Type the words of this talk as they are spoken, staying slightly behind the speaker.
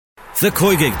the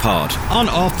Koigig Pod on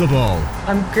Off the Ball.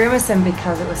 I'm grimacing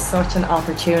because it was such an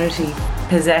opportunity.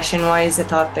 Possession-wise, I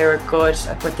thought they were good,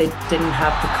 but they didn't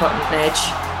have the cutting edge,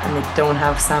 and they don't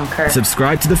have Sam Kerr.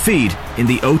 Subscribe to the feed in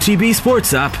the OTB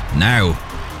Sports app now.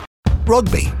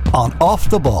 Rugby on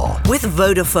Off the Ball. With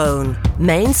Vodafone,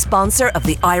 main sponsor of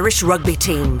the Irish rugby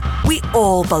team. We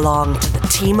all belong to the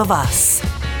team of us.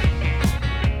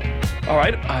 All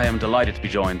right, I am delighted to be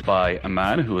joined by a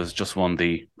man who has just won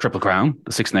the Triple Crown,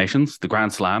 the Six Nations, the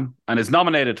Grand Slam, and is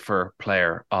nominated for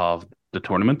Player of the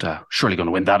Tournament. Surely going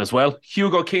to win that as well.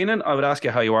 Hugo Keenan, I would ask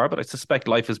you how you are, but I suspect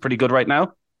life is pretty good right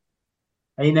now.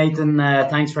 Hey Nathan,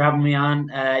 thanks for having me on.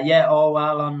 Yeah, all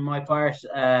well on my part.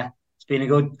 It's been a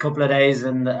good couple of days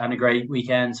and a great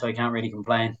weekend, so I can't really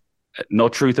complain. No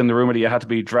truth in the rumour that you had to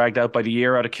be dragged out by the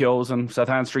year out of Keogh's on South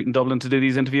Anne Street in Dublin to do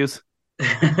these interviews?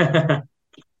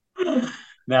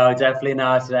 No, definitely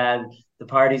not. The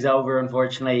party's over,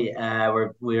 unfortunately.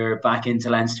 We're back into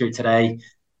Leinster today,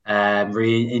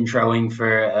 re-introing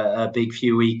for a big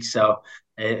few weeks. So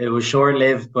it was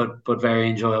short-lived, but very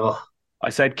enjoyable. I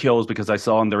said Keogh's because I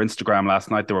saw on their Instagram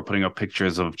last night they were putting up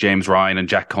pictures of James Ryan and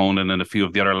Jack Conan, and a few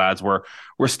of the other lads were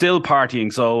still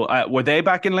partying. So were they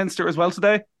back in Leinster as well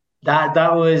today?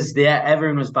 That was, yeah,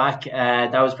 everyone was back.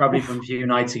 That was probably from a few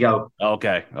nights ago.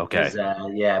 Okay.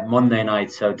 Yeah, Monday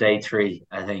night, so day 3,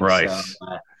 I think. Right.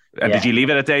 So, and did you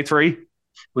leave it at day 3?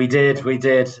 We did.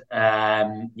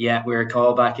 Yeah, we were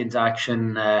called back into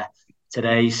action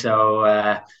today. So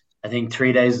I think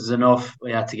 3 days is enough.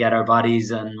 We had to get our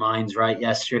bodies and minds right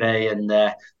yesterday and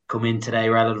come in today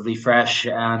relatively fresh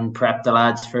and prep the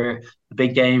lads for the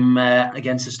big game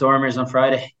against the Stormers on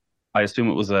Friday. I assume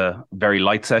it was a very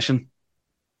light session.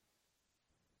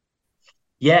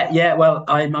 Yeah. Well,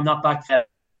 I'm not back yet.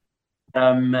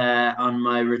 I'm on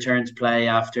my return to play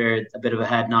after a bit of a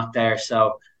head knock there.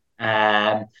 So,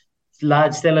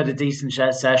 lads still had a decent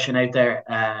session out there.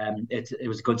 It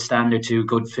was a good standard too.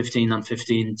 Good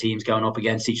 15-on-15 teams going up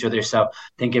against each other. So I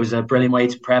think it was a brilliant way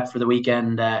to prep for the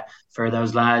weekend for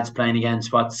those lads playing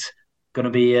against what's going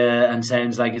to be and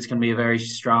sounds like it's going to be a very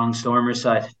strong Stormers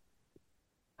side.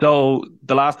 So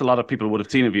the last a lot of people would have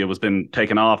seen of you was been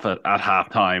taken off at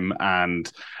half-time and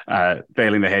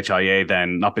failing the HIA,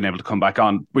 then not being able to come back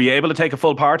on. Were you able to take a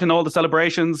full part in all the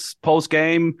celebrations,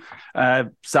 post-game,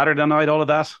 Saturday night, all of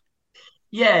that?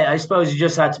 Yeah, I suppose you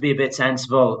just had to be a bit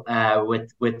sensible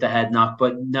with the head knock.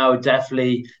 But no,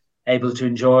 definitely able to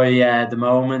enjoy the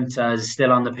moment. I was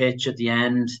still on the pitch at the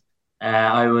end.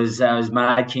 I was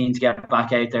mad keen to get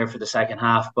back out there for the second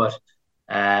half, but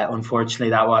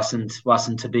unfortunately, that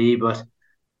wasn't to be, but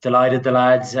delighted the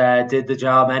lads did the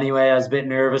job anyway. I was a bit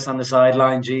nervous on the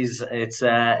sideline. Geez, it's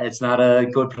not a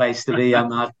good place to be. I'm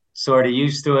not sort of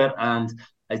used to it, and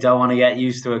I don't want to get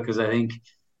used to it because I think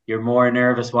you're more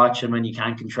nervous watching when you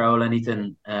can't control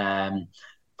anything.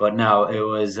 But no, it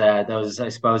was those, I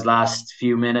suppose, last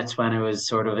few minutes when it was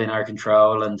sort of in our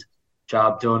control and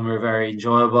job done were very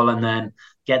enjoyable, and then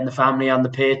getting the family on the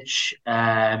pitch.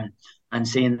 And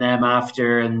seeing them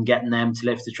after and getting them to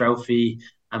lift the trophy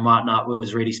and whatnot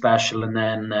was really special. And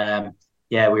then,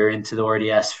 we were into the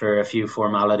RDS for a few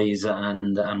formalities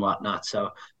and whatnot.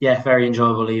 So, yeah, very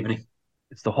enjoyable evening.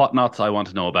 It's the whatnots I want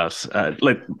to know about.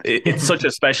 It's such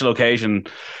a special occasion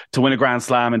to win a Grand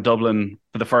Slam in Dublin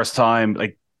for the first time.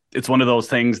 Like, it's one of those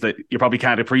things that you probably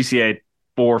can't appreciate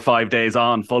 4 or 5 days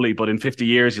on fully, but in 50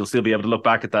 years you'll still be able to look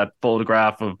back at that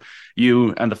photograph of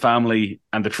you and the family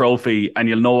and the trophy, and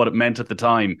you'll know what it meant at the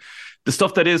time. The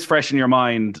stuff that is fresh in your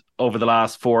mind over the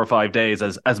last 4 or 5 days,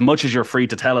 as much as you're free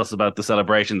to tell us about the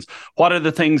celebrations, what are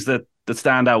the things that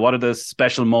stand out? What are the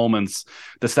special moments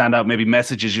that stand out? Maybe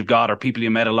messages you've got or people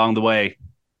you met along the way?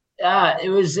 It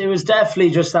was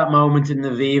definitely just that moment in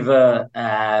the Viva,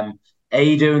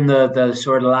 doing the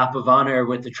sort of lap of honour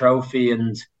with the trophy,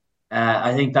 and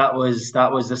I think that was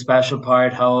the special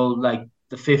part. Whole like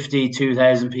the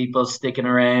 52,000 people sticking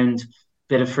around,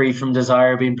 bit of Free From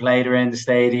Desire being played around the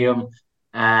stadium,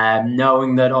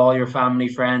 knowing that all your family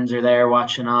friends are there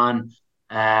watching on.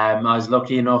 I was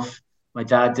lucky enough. My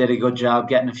dad did a good job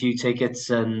getting a few tickets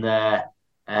and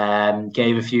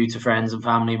gave a few to friends and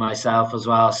family myself as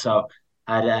well. So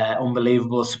had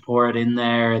unbelievable support in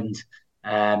there, and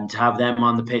to have them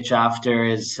on the pitch after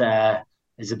is a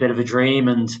bit of a dream.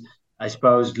 And I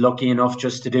suppose lucky enough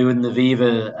just to do in the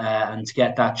Viva and to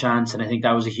get that chance. And I think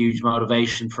that was a huge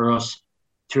motivation for us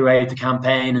throughout the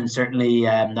campaign, and certainly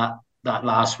that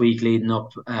last week leading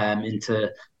up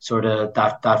into sort of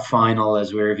that final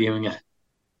as we were viewing it.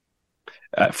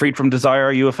 Freed From Desire,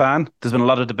 are you a fan? There's been a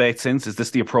lot of debate since. Is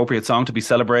this the appropriate song to be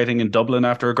celebrating in Dublin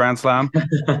after a Grand Slam?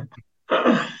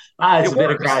 It's It a bit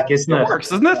of works. crack, isn't It it? works,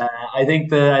 doesn't it? I think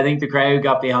the crowd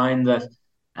got behind it.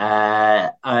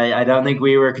 I don't think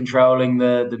we were controlling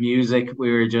the music.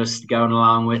 We were just going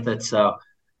along with it. So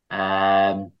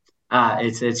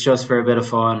it's just for a bit of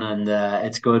fun, and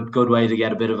it's good way to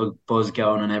get a bit of a buzz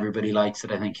going, and everybody likes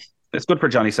it, I think. It's good for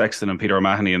Johnny Sexton and Peter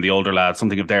O'Mahony and the older lads,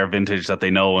 something of their vintage that they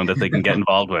know and that they can get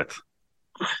involved with.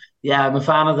 Yeah, I'm a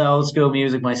fan of the old school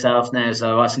music myself now,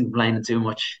 so I wasn't complaining too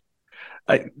much.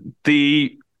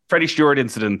 The Freddie Steward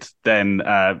incident, then,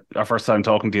 our first time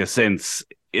talking to you since,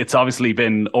 it's obviously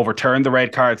been overturned, the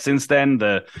red card since then.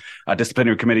 The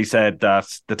disciplinary committee said that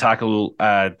the tackle,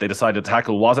 they decided the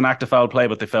tackle was an act of foul play,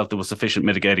 but they felt there was sufficient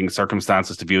mitigating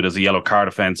circumstances to view it as a yellow card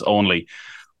offence only.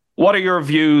 What are your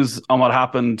views on what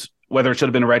happened, whether it should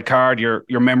have been a red card, your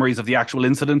memories of the actual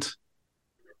incident?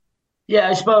 Yeah,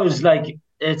 I suppose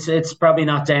it's probably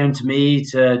not down to me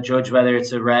to judge whether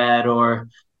it's a red or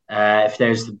if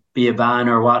there's to be a ban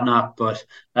or whatnot. But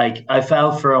I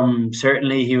felt from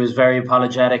certainly he was very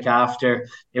apologetic after.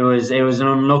 It was an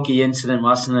unlucky incident,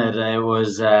 wasn't it?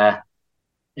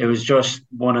 It was just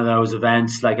one of those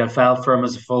events. I felt for him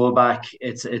as a fullback.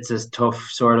 It's a tough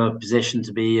sort of position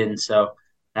to be in. So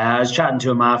I was chatting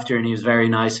to him after, and he was very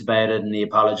nice about it, and he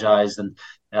apologised. And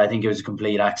I think it was a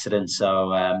complete accident. So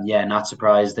not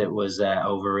surprised it was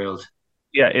overruled.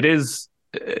 Yeah, it is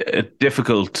a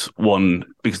difficult one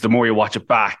because the more you watch it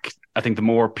back, I think the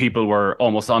more people were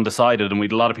almost undecided, and we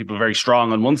had a lot of people very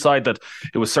strong on one side that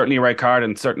it was certainly a red card,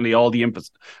 and certainly all the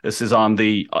emphasis is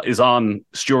on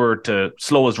Stewart to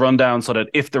slow his run down so that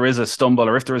if there is a stumble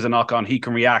or if there is a knock on, he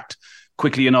can react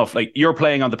quickly enough. You're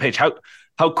playing on the pitch,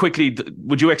 how quickly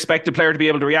would you expect a player to be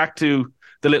able to react to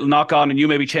the little knock on and you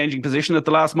maybe changing position at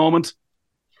the last moment?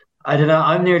 I don't know.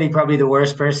 I'm nearly probably the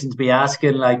worst person to be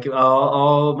asking.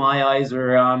 All my eyes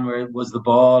were on was the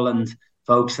ball and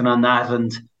focusing on that,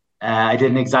 and I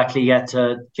didn't exactly get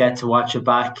to watch it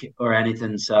back or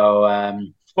anything. So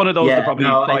one of those that probably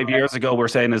 5 years ago we're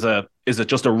saying is it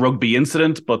just a rugby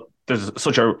incident, but there's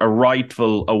such a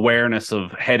rightful awareness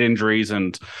of head injuries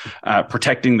and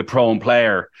protecting the prone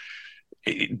player.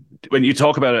 When you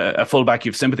talk about a fullback,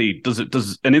 you have sympathy. Does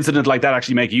an incident like that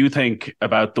actually make you think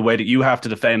about the way that you have to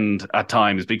defend at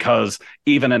times? Because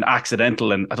even an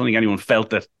accidental, and I don't think anyone felt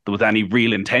that there was any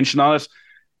real intention on it,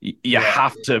 you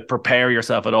have to prepare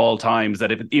yourself at all times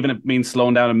that even if it means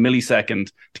slowing down a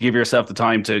millisecond to give yourself the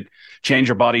time to change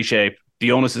your body shape,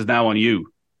 the onus is now on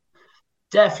you.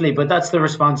 Definitely, but that's the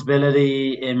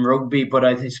responsibility in rugby. But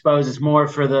I suppose it's more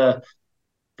for the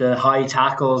high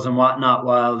tackles and whatnot,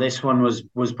 while this one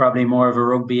was probably more of a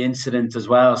rugby incident as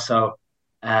well. So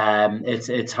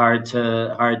it's hard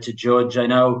to judge. I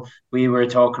know we were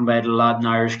talking about it a lot in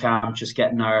Irish camp, just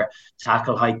getting our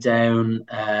tackle height down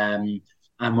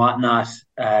and whatnot,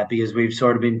 because we've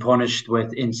sort of been punished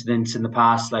with incidents in the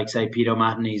past, like say Peter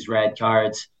O'Mahony's red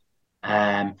cards.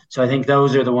 So I think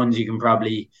those are the ones you can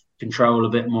probably control a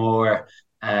bit more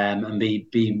and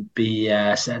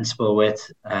be sensible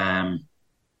with.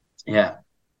 Yeah.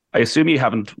 I assume you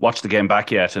haven't watched the game back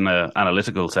yet in an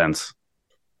analytical sense.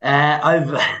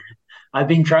 I've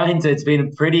been trying to. It's been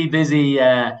a pretty busy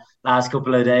last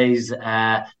couple of days.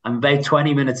 I'm about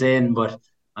 20 minutes in, but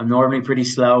I'm normally pretty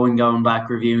slow in going back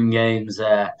reviewing games.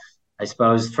 I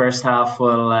suppose first half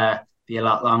will be a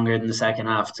lot longer than the second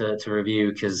half to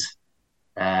review because.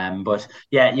 But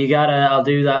yeah, I'll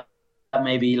do that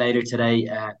maybe later today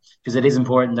because it is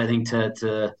important, I think,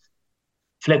 to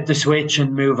flip the switch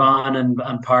and move on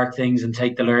and park things and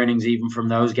take the learnings even from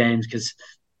those games. Because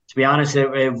to be honest,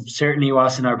 it certainly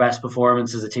wasn't our best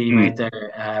performance as a team out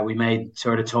there. We made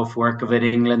sort of tough work of it.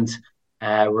 England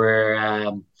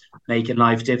were making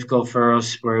life difficult for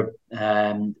us. We're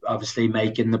obviously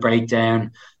making the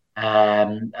breakdown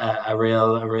a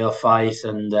real fight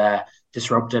and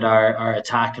disrupted our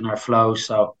attack and our flow.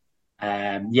 So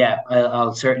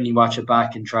I'll certainly watch it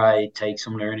back and try take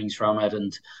some learnings from it,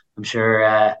 and I'm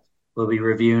sure we'll be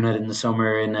reviewing it in the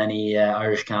summer in any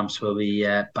Irish camps we'll be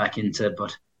back into.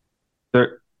 But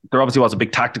there obviously was a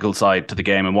big tactical side to the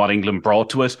game and what England brought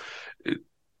to it.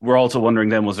 We're also wondering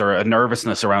then, was there a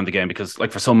nervousness around the game? Because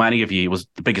for so many of you, it was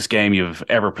the biggest game you've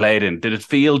ever played in. Did it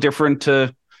feel different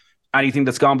to anything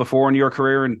that's gone before in your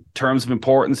career in terms of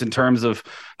importance, in terms of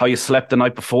how you slept the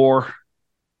night before?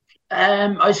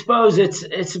 I suppose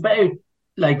it's about,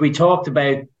 we talked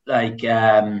about,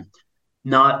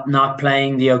 not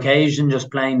playing the occasion,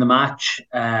 just playing the match.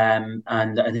 And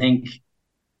I think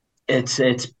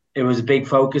it was a big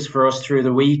focus for us through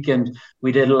the week, and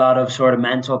we did a lot of sort of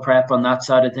mental prep on that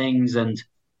side of things. And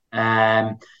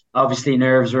obviously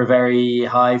nerves were very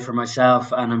high for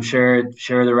myself, and I'm sure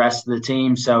the rest of the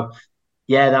team. So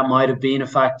yeah, that might have been a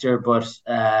factor, but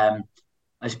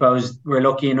I suppose we're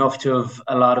lucky enough to have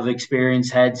a lot of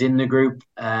experienced heads in the group.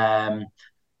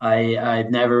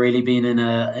 I've never really been in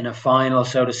a final,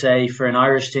 so to say, for an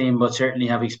Irish team, but certainly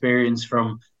have experience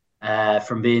from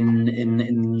being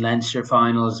in Leinster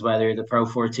finals, whether the Pro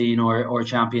 14 or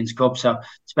Champions Cup. So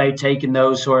it's about taking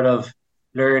those sort of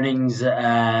learnings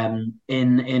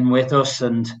in with us,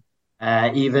 and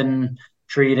even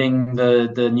treating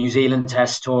the New Zealand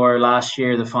Test Tour last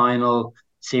year, the final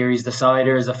series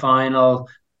decider, as a final.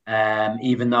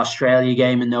 Even the Australia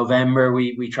game in November,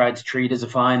 we tried to treat as a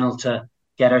final to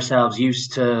get ourselves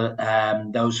used to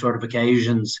those sort of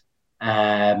occasions.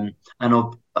 And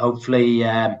hopefully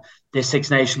this Six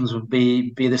Nations would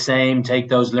be the same, take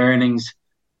those learnings.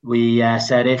 We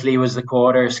said Italy was the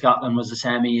quarter, Scotland was the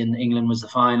semi, and England was the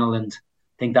final. And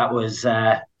I think that was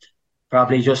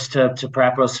probably just to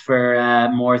prep us for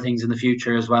more things in the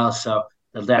future as well. So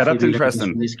there'll definitely be learnings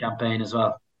from this campaign as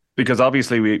well. Because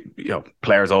obviously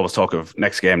players always talk of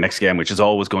next game, which is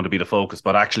always going to be the focus,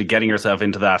 but actually getting yourself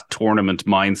into that tournament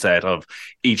mindset of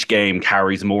each game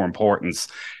carries more importance.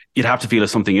 You'd have to feel if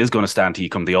something is going to stand to you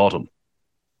come the autumn.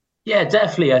 Yeah,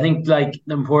 definitely. I think like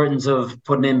the importance of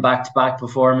putting in back-to-back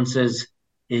performances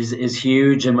is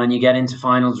huge. And when you get into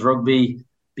finals rugby,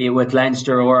 be it with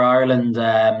Leinster or Ireland,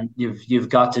 you've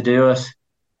got to do it.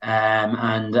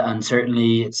 And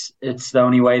certainly it's the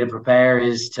only way to prepare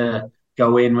is to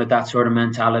go in with that sort of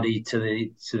mentality to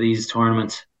these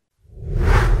tournaments.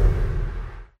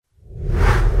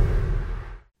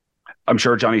 I'm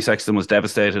sure Johnny Sexton was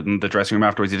devastated in the dressing room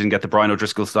afterwards. He didn't get the Brian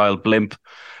O'Driscoll style blimp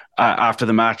after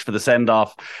the match for the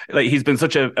send-off. Like, he's been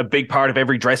such a big part of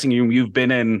every dressing room you've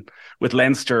been in with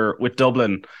Leinster, with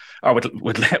Dublin, or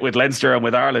with Leinster and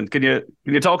with Ireland. Can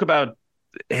you talk about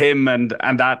him and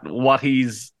that, what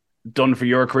he's done for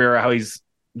your career, how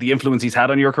the influence he's had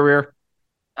on your career?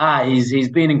 He's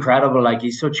been incredible. Like,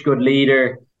 he's such a good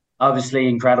leader, obviously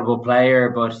incredible player,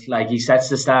 but like he sets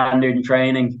the standard in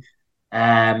training.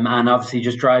 And obviously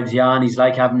just drives you on. He's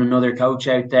like having another coach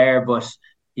out there, but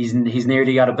he's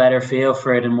nearly got a better feel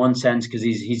for it in one sense, because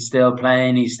he's still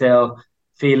playing, he's still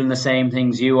feeling the same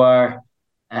things you are.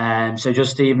 So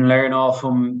just to even learn off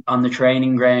him on the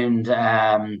training ground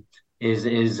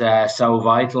is so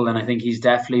vital. And I think he's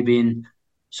definitely been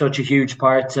such a huge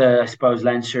part to, I suppose,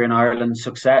 Leinster and Ireland's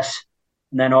success.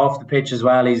 And then off the pitch as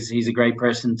well, he's a great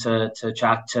person to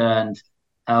chat to and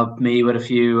helped me with a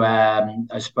few,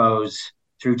 I suppose,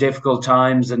 through difficult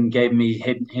times, and gave me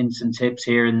hints and tips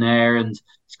here and there. And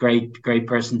it's great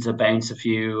person to bounce a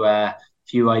few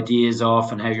ideas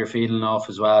off and how you're feeling off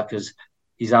as well, because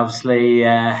he's obviously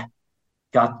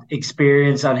got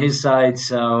experience on his side.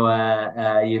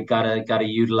 So you've got to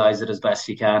utilize it as best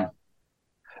you can.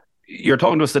 You're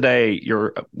talking to us today,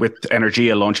 you're with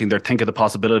Energia launching their Think of the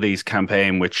Possibilities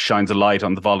campaign, which shines a light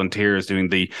on the volunteers doing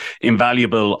the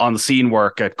invaluable on-scene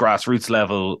work at grassroots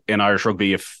level in Irish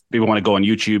rugby. If people want to go on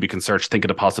YouTube, you can search Think of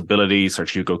the Possibilities,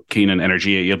 search Hugo Keenan,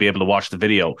 Energia, you'll be able to watch the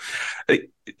video.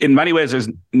 In many ways, there's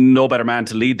no better man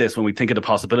to lead this when we think of the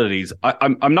possibilities.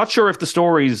 I'm not sure if the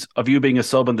stories of you being a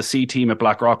sub on the C team at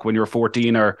Blackrock when you were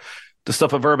 14 are the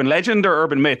stuff of urban legend or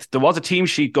urban myth. There was a team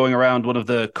sheet going around one of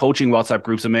the coaching WhatsApp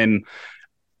groups I'm in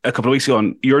a couple of weeks ago,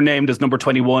 and you're named as number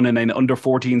 21 in an under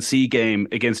 14 C game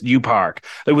against New Park.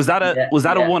 Like, was that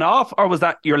a one-off, or was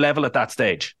that your level at that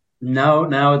stage? No,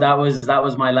 that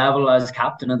was my level. I was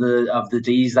captain of the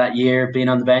D's that year. Being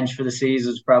on the bench for the C's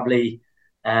was probably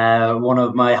one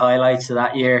of my highlights of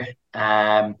that year.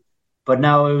 But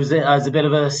no, I was a bit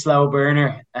of a slow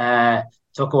burner.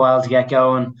 Took a while to get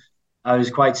going. I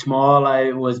was quite small.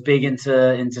 I was big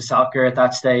into soccer at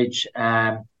that stage,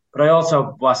 but I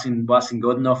also wasn't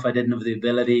good enough. I didn't have the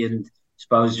ability, and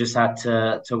suppose just had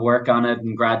to work on it,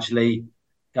 and gradually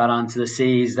got onto the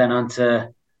C's, then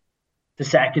onto the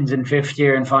seconds in fifth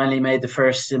year, and finally made the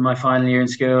first in my final year in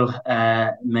school,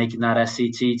 making that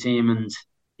SCT team. And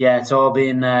yeah, it's all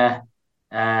been a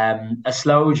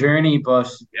slow journey,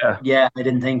 but yeah, I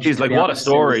didn't think. Geez, like, what a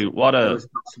story!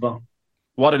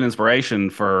 What an inspiration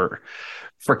for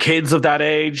kids of that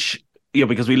age,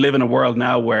 because we live in a world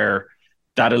now where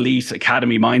that elite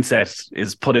academy mindset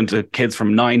is put into kids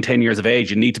from 9-10 years of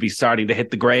age. You need to be starting to hit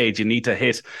the grades. You need to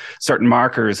hit certain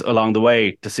markers along the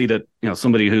way to see that,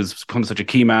 somebody who's become such a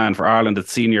key man for Ireland at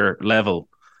senior level,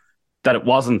 that it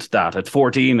wasn't that. At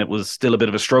 14, it was still a bit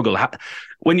of a struggle.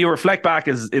 When you reflect back,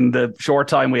 as in the short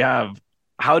time we have,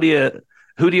 who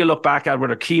do you look back at? Were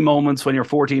there key moments when you're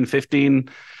 14, 15?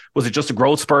 Was it just a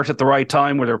growth spurt at the right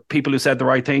time? Were there people who said the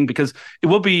right thing? Because it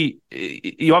would be,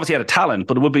 you obviously had a talent,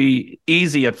 but it would be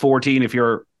easy at 14 if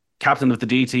you're captain of the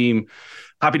D team,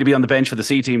 happy to be on the bench for the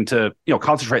C team, to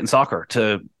concentrate in soccer,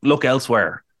 to look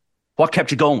elsewhere. What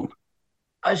kept you going?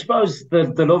 I suppose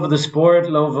the love of the sport,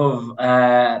 love of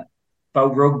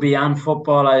both rugby and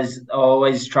football. I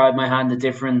always tried my hand at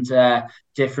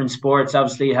different sports.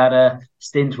 Obviously had a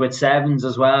stint with sevens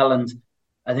as well, and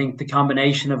I think the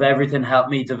combination of everything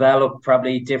helped me develop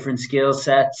probably different skill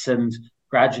sets and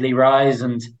gradually rise.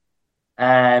 And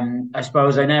I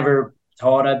suppose I never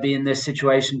thought I'd be in this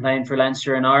situation playing for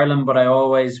Leinster and Ireland, but I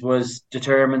always was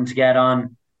determined to get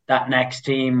on that next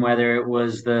team, whether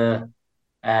it's the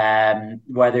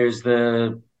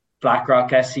Blackrock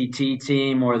SCT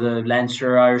team or the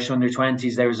Leinster Irish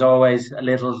under-20s. There was always a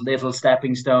little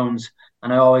stepping stones,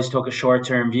 and I always took a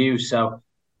short-term view. So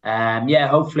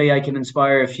hopefully I can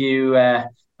inspire a few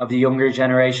of the younger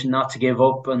generation not to give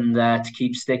up and to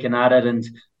keep sticking at it and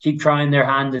keep trying their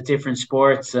hand at different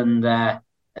sports and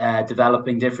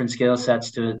developing different skill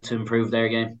sets to improve their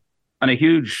game. And a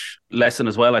huge lesson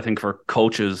as well, I think, for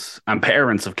coaches and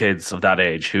parents of kids of that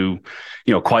age who,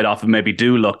 quite often maybe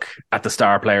do look at the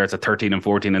star players at 13 and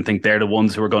 14 and think they're the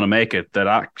ones who are going to make it, that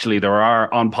actually there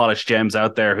are unpolished gems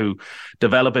out there who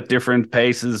develop at different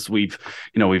paces. We've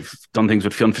done things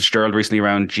with Fionn Fitzgerald recently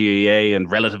around GAA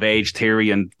and relative age theory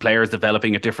and players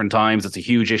developing at different times. It's a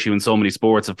huge issue in so many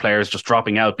sports of players just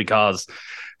dropping out because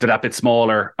they're that bit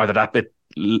smaller or they're that bit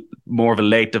more of a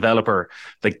late developer.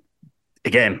 Like,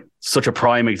 again, such a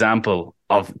prime example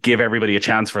of give everybody a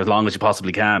chance for as long as you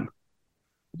possibly can.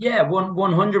 Yeah,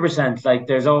 100%. Like,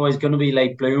 there's always going to be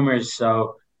late bloomers.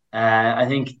 So I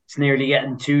think it's nearly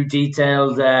getting too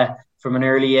detailed from an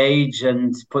early age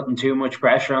and putting too much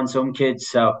pressure on some kids.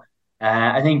 So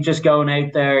I think just going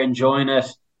out there, enjoying it,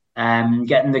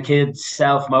 getting the kids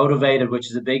self-motivated,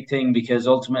 which is a big thing, because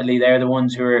ultimately they're the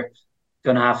ones who are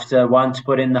going to have to want to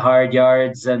put in the hard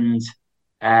yards, and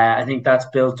I think that's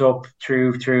built up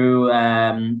through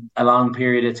a long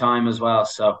period of time as well.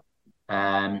 So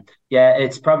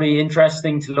it's probably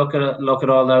interesting to look at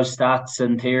all those stats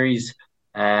and theories,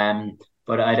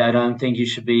 but I don't think you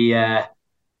should be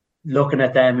looking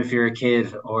at them if you're a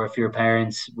kid or if you're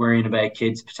parents worrying about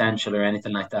kids' potential or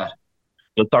anything like that.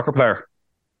 Good soccer player?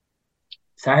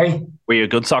 Sorry? Were you a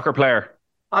good soccer player?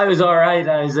 I was all right.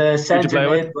 I was a centre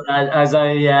mid, but as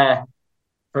I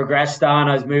progressed on,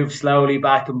 I was moved slowly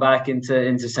back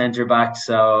into centre back.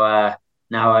 So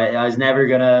now I was never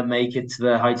gonna make it to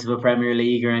the heights of a Premier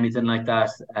League or anything like that.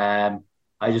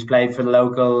 I just played for the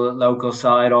local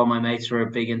side. All my mates were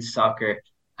big into soccer,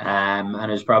 and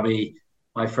it was probably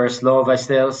my first love. I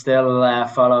still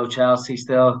follow Chelsea,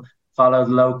 still follow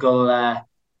the local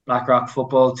Blackrock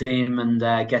football team, and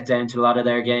get down to a lot of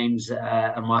their games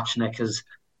and watching it, because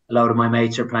a lot of my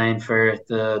mates are playing for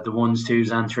the 1s,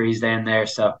 2s and 3s down there.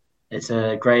 So it's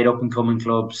a great up-and-coming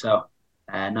club. So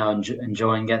now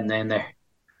enjoying getting down there.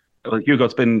 Well, Hugo,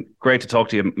 it's been great to talk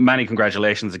to you. Many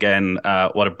congratulations again.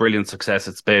 What a brilliant success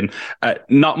it's been.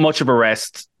 Not much of a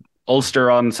rest. Ulster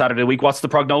on Saturday week. What's the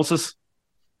prognosis?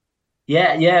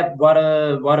 Yeah. What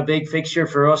a big fixture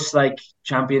for us, like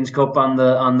Champions Cup on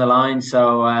the line.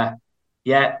 So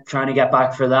trying to get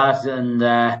back for that, and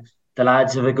the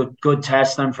lads have a good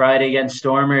test on Friday against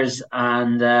Stormers,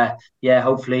 and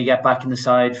hopefully get back in the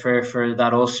side for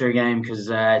that Ulster game, because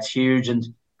it's huge and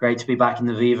great to be back in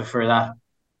the Viva for that.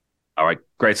 All right,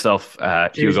 great stuff,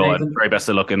 Cheers, Hugo, Nathan. and very best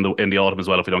of luck in the autumn as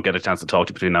well, if we don't get a chance to talk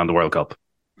to you between now and the World Cup.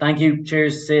 Thank you.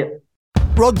 Cheers. See you.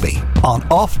 Rugby on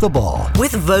Off the Ball.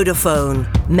 With Vodafone,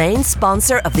 main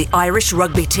sponsor of the Irish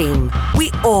rugby team.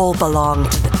 We all belong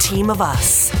to the team of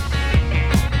us.